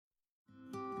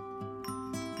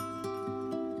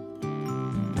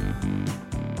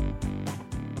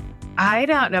I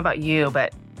don't know about you,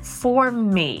 but for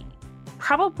me,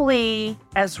 probably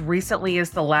as recently as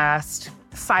the last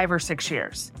 5 or 6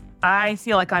 years, I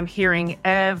feel like I'm hearing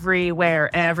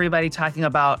everywhere, everybody talking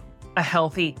about a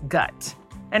healthy gut.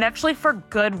 And actually for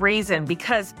good reason,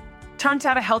 because turns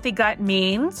out a healthy gut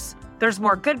means there's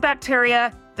more good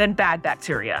bacteria than bad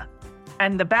bacteria.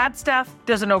 And the bad stuff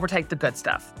doesn't overtake the good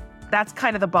stuff. That's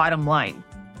kind of the bottom line.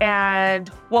 And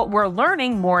what we're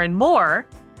learning more and more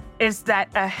is that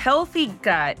a healthy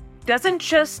gut doesn't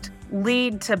just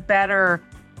lead to better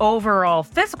overall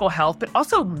physical health, but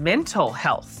also mental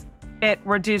health. It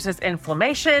reduces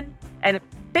inflammation and it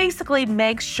basically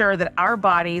makes sure that our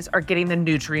bodies are getting the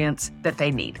nutrients that they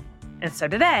need. And so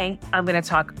today, I'm going to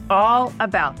talk all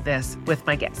about this with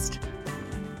my guest.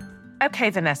 Okay,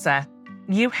 Vanessa,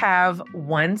 you have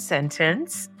one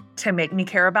sentence to make me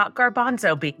care about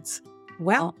garbanzo beans.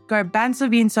 Well,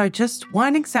 garbanzo beans are just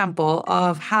one example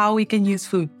of how we can use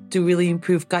food to really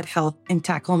improve gut health and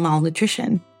tackle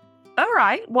malnutrition. All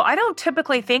right. Well, I don't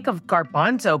typically think of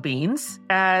garbanzo beans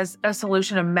as a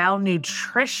solution of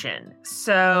malnutrition.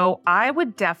 So I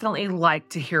would definitely like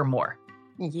to hear more.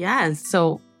 Yes.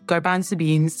 So garbanzo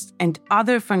beans and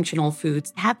other functional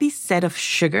foods have these set of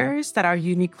sugars that are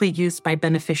uniquely used by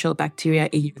beneficial bacteria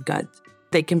in your gut.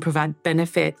 They can provide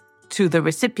benefit to the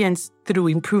recipients through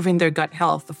improving their gut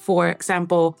health. For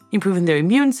example, improving their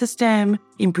immune system,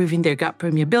 improving their gut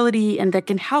permeability, and that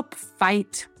can help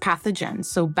fight pathogens,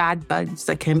 so bad bugs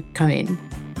that can come in.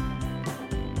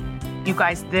 You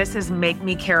guys, this is Make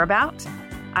Me Care About.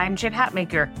 I'm Jen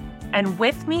Hatmaker, and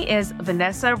with me is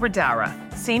Vanessa Radara,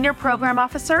 Senior Program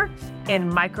Officer in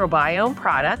Microbiome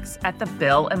Products at the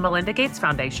Bill and Melinda Gates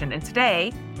Foundation. And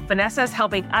today, Vanessa is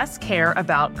helping us care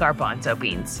about garbanzo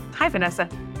beans. Hi, Vanessa.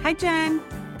 Hi, Jen.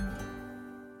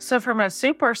 So from a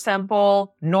super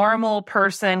simple, normal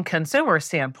person consumer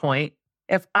standpoint,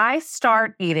 if I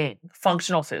start eating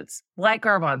functional foods like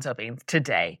garbanzo beans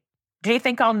today, do you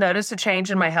think I'll notice a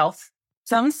change in my health?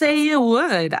 Some say you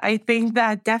would. I think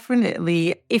that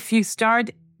definitely if you start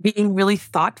being really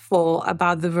thoughtful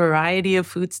about the variety of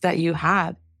foods that you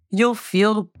have, you'll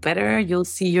feel better. You'll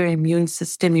see your immune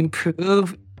system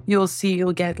improve.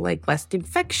 You'll get less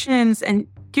infections and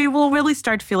you will really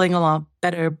start feeling a lot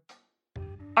better.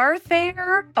 Are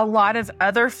there a lot of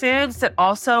other foods that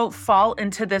also fall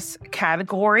into this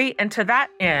category? And to that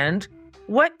end,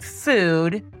 what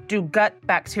food do gut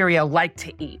bacteria like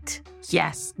to eat?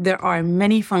 Yes, there are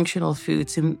many functional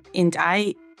foods, and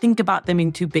I think about them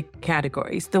in two big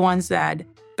categories. The ones that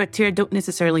bacteria don't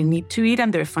necessarily need to eat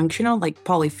and they're functional, like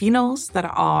polyphenols that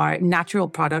are natural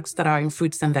products that are in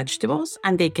fruits and vegetables,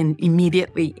 and they can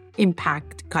immediately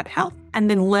impact gut health. And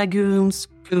then legumes,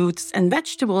 fruits, and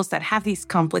vegetables that have these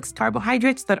complex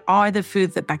carbohydrates that are the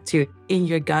food that bacteria in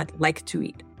your gut like to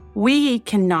eat. We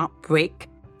cannot break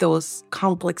those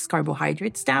complex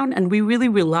carbohydrates down, and we really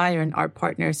rely on our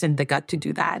partners in the gut to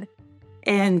do that.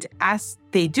 And as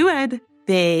they do it,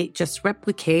 they just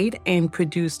replicate and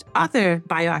produce other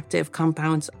bioactive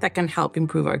compounds that can help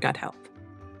improve our gut health.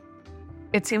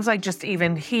 It seems like just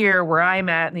even here where I'm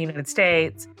at in the United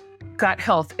States, gut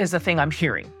health is a thing I'm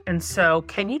hearing. And so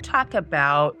can you talk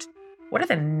about what are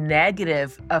the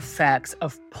negative effects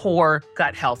of poor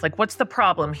gut health? What's the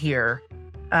problem here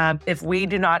if we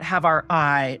do not have our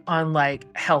eye on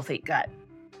healthy gut?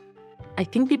 I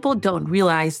think people don't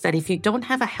realize that if you don't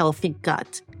have a healthy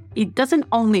gut, it doesn't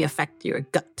only affect your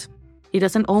gut. It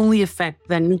doesn't only affect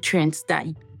the nutrients that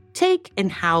you take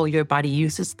and how your body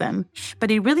uses them,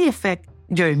 but it really affects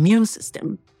your immune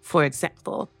system, for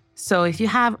example. So if you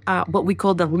have what we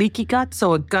call the leaky gut,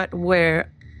 so a gut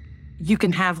where you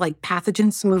can have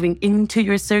pathogens moving into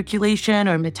your circulation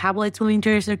or metabolites moving into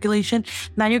your circulation,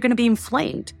 now you're going to be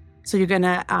inflamed. So you're going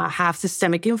to have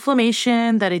systemic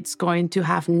inflammation, that it's going to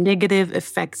have negative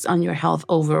effects on your health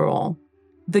overall.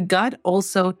 The gut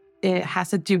also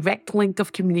has a direct link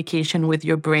of communication with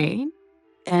your brain.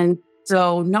 And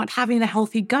so not having a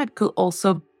healthy gut could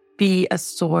also be a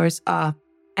source of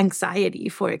anxiety,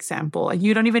 for example. And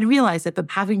you don't even realize it,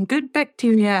 but having good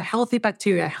bacteria, healthy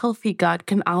gut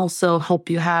can also help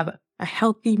you have a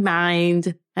healthy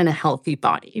mind and a healthy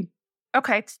body.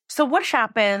 Okay. So what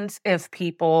happens if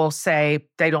people say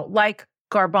they don't like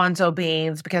garbanzo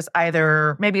beans because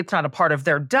either maybe it's not a part of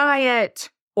their diet,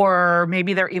 or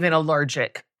maybe they're even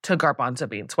allergic to garbanzo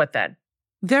beans? What then?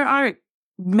 There are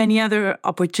many other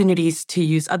opportunities to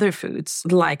use other foods.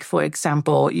 Like, for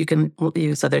example, you can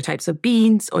use other types of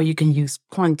beans, or you can use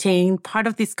plantain. Part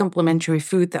of this complementary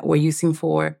food that we're using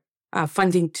for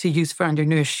funding to use for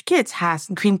undernourished kids has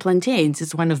green plantains.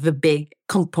 It's one of the big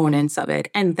components of it.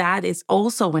 And that is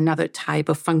also another type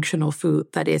of functional food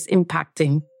that is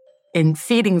impacting in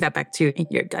feeding that bacteria in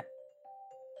your gut.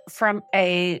 From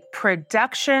a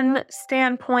production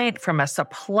standpoint, from a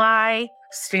supply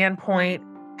standpoint,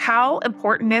 how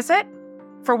important is it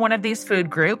for one of these food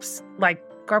groups, like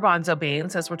garbanzo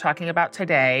beans, as we're talking about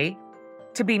today,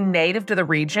 to be native to the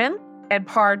region and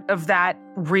part of that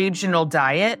regional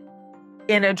diet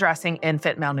in addressing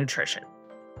infant malnutrition?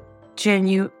 Jen,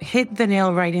 you hit the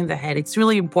nail right in the head. It's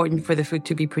really important for the food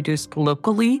to be produced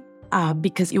locally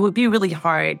because it would be really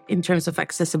hard in terms of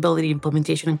accessibility,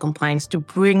 implementation, and compliance to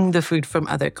bring the food from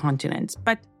other continents.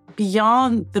 But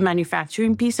beyond the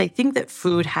manufacturing piece, I think that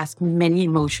food has many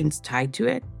emotions tied to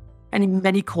it. And in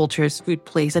many cultures, food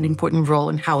plays an important role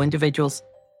in how individuals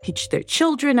teach their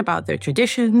children about their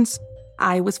traditions.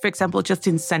 I was, for example, just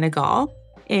in Senegal,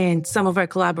 and some of our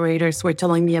collaborators were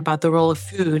telling me about the role of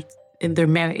food in their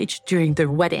marriage during their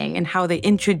wedding and how they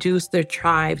introduced their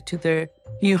tribe to their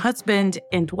new husband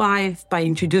and wife by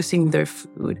introducing their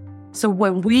food. So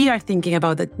when we are thinking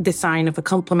about the design of a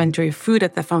complementary food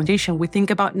at the foundation, we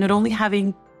think about not only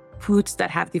having foods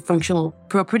that have the functional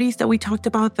properties that we talked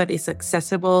about, that is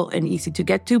accessible and easy to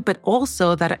get to, but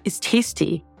also that is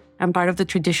tasty and part of the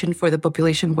tradition for the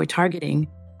population we're targeting.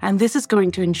 And this is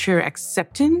going to ensure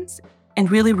acceptance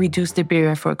and really reduce the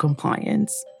barrier for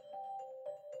compliance.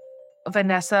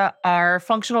 Vanessa, are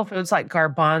functional foods like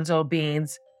garbanzo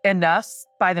beans enough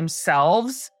by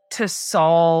themselves to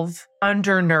solve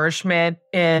undernourishment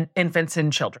in infants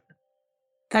and children?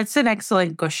 That's an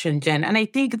excellent question, Jen. And I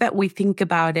think that we think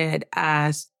about it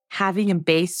as having a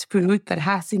base food that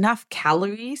has enough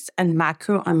calories and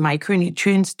macro and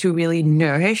micronutrients to really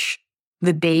nourish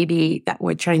the baby that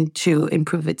we're trying to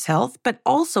improve its health, but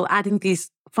also adding these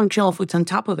functional foods on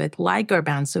top of it, like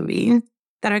garbanzo beans,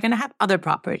 that are going to have other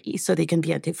properties. So they can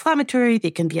be anti-inflammatory, they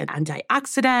can be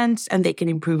antioxidants, and they can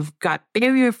improve gut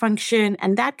barrier function.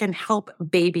 And that can help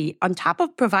baby, on top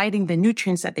of providing the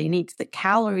nutrients that they need, the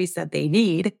calories that they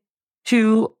need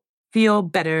to feel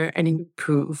better and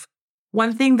improve.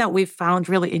 One thing that we've found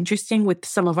really interesting with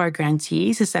some of our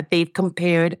grantees is that they've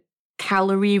compared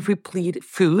calorie-replete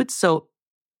foods, so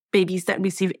babies that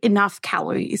receive enough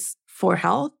calories for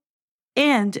health,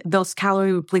 and those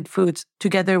calorie-replete foods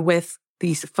together with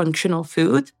these functional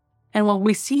foods. And what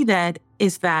we see that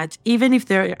is that even if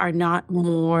there are not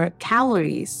more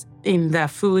calories in the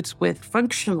foods with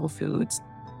functional foods,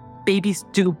 babies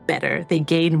do better. They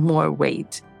gain more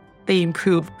weight. They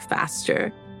improve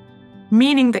faster,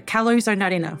 meaning that calories are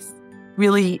not enough.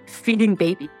 Really feeding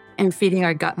baby and feeding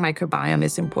our gut microbiome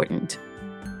is important.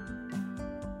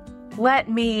 Let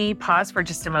me pause for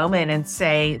just a moment and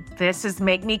say, this is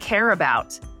Make Me Care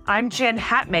About. I'm Jen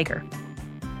Hatmaker.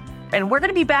 And we're going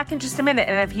to be back in just a minute.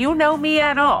 And if you know me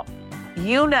at all,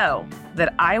 you know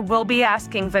that I will be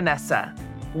asking Vanessa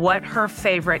what her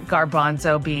favorite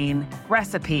garbanzo bean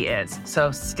recipe is.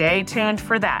 So stay tuned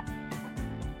for that.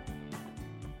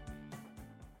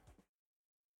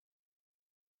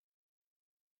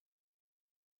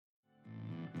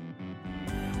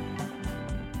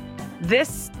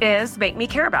 This is Make Me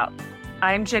Care About.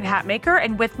 I'm Jen Hatmaker,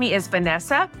 and with me is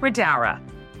Vanessa Ridaura,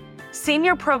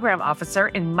 Senior Program Officer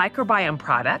in Microbiome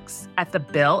Products at the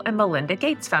Bill and Melinda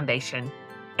Gates Foundation.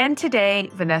 And today,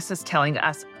 Vanessa's telling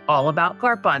us all about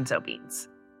garbanzo beans.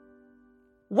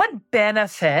 What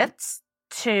benefits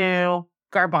to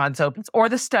garbanzo beans or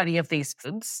the study of these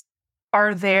foods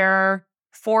are there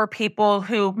for people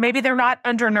who maybe they're not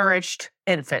undernourished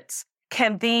infants?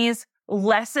 Can these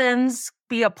lessons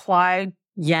be applied?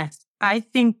 Yes, I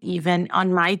think even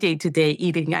on my day-to-day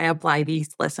eating, I apply these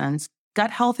lessons. Gut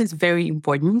health is very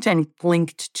important and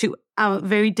linked to a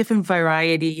very different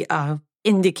variety of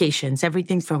indications,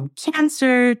 everything from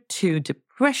cancer to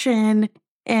depression.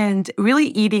 And really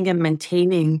eating and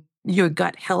maintaining your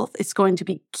gut health is going to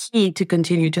be key to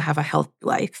continue to have a healthy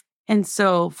life. And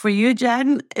so for you,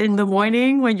 Jen, in the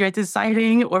morning when you're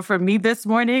deciding, or for me this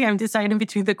morning, I'm deciding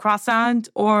between the croissant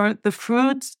or the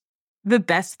fruits, the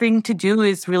best thing to do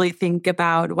is really think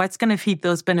about what's going to feed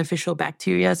those beneficial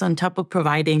bacteria on top of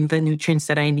providing the nutrients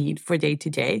that I need for day to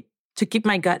day to keep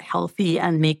my gut healthy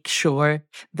and make sure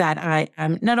that I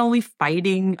am not only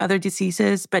fighting other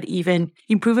diseases, but even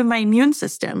improving my immune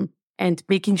system and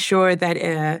making sure that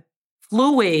a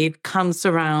flu wave comes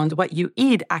around what you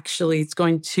eat. Actually, it's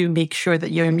going to make sure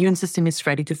that your immune system is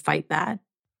ready to fight that.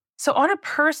 So on a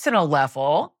personal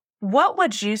level, what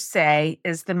would you say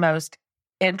is the most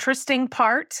interesting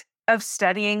part of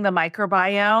studying the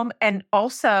microbiome? And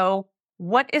also,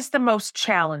 what is the most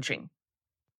challenging?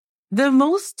 The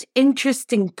most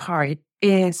interesting part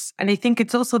is, and I think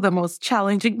it's also the most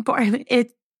challenging part,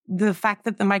 it's the fact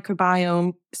that the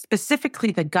microbiome,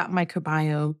 specifically the gut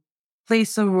microbiome,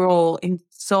 plays a role in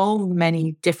so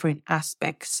many different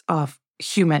aspects of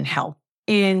human health.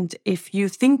 And if you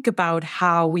think about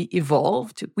how we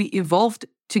evolved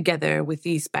together with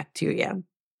these bacteria.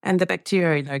 And the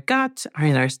bacteria in our gut are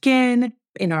in our skin,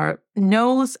 in our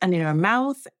nose, and in our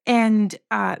mouth. And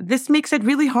this makes it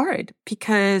really hard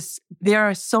because there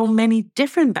are so many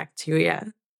different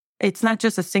bacteria. It's not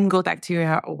just a single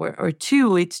bacteria or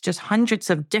two, it's just hundreds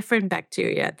of different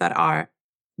bacteria that are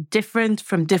different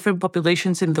from different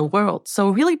populations in the world. So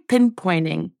really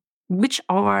pinpointing which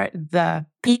are the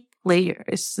key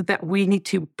players that we need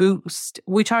to boost,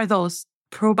 which are those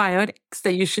probiotics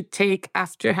that you should take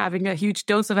after having a huge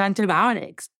dose of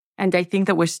antibiotics. And I think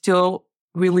that we're still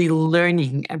really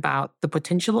learning about the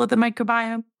potential of the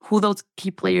microbiome, who those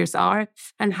key players are,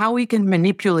 and how we can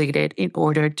manipulate it in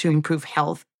order to improve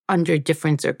health under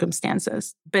different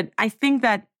circumstances. But I think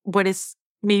that what is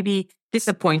maybe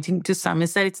disappointing to some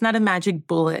is that it's not a magic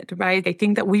bullet, right? I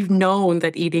think that we've known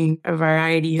that eating a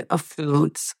variety of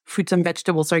fruits and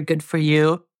vegetables are good for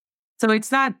you. So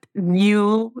it's not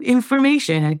new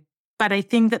information, but I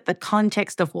think that the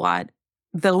context of what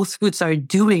those foods are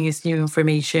doing is new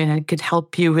information and could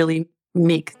help you really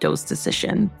make those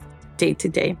decisions day to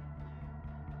day.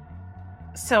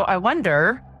 So I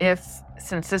wonder if,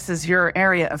 since this is your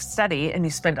area of study and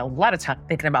you spend a lot of time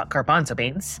thinking about garbanzo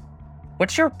beans,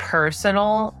 what's your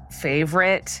personal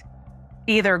favorite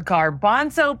either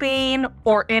garbanzo bean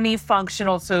or any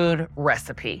functional food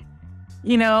recipe?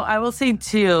 You know, I will say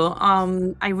too,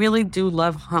 I really do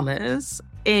love hummus.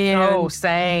 And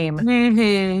same.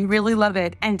 Really love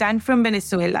it. And I'm from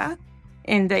Venezuela.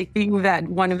 And I think that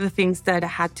one of the things that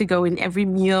had to go in every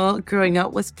meal growing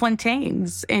up was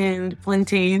plantains. And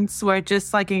plantains were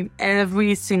just like in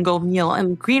every single meal.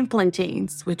 And green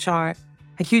plantains, which are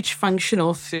a huge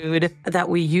functional food that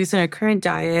we use in our current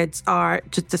diets, are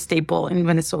just a staple in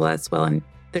Venezuela as well. And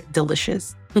they're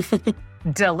delicious.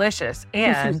 Delicious.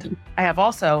 And I have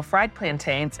also fried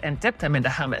plantains and dipped them into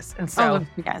hummus. And so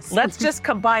let's just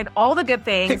combine all the good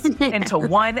things into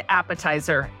one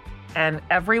appetizer and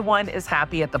everyone is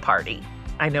happy at the party.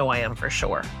 I know I am for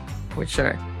sure. For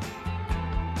sure.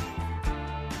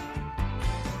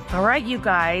 All right, you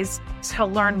guys, to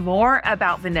learn more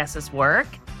about Vanessa's work,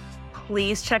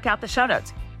 please check out the show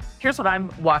notes. Here's what I'm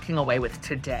walking away with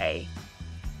today.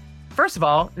 First of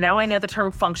all, now I know the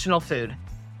term functional food.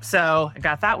 So I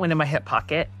got that one in my hip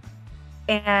pocket.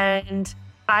 And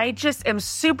I just am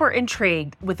super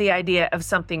intrigued with the idea of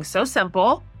something so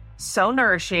simple, so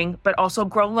nourishing, but also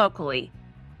grown locally.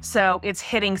 So it's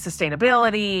hitting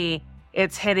sustainability,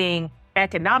 it's hitting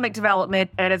economic development,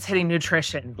 and it's hitting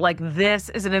nutrition. Like, this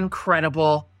is an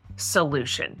incredible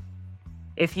solution.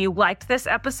 If you liked this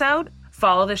episode,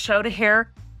 follow the show to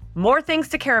hear more things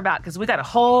to care about, because we got a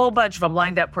whole bunch of them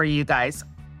lined up for you guys.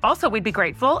 Also, we'd be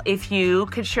grateful if you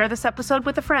could share this episode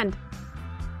with a friend.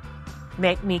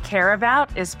 Make Me Care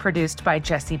About is produced by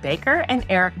Jesse Baker and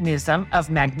Eric Newsom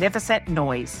of Magnificent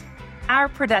Noise. Our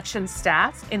production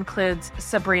staff includes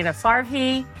Sabrina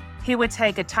Farhi,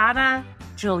 Hiwate Gatana,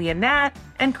 Julia Nat,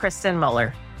 and Kristen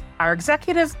Muller. Our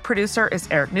executive producer is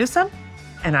Eric Newsom,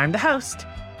 and I'm the host,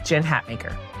 Jen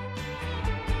Hatmaker.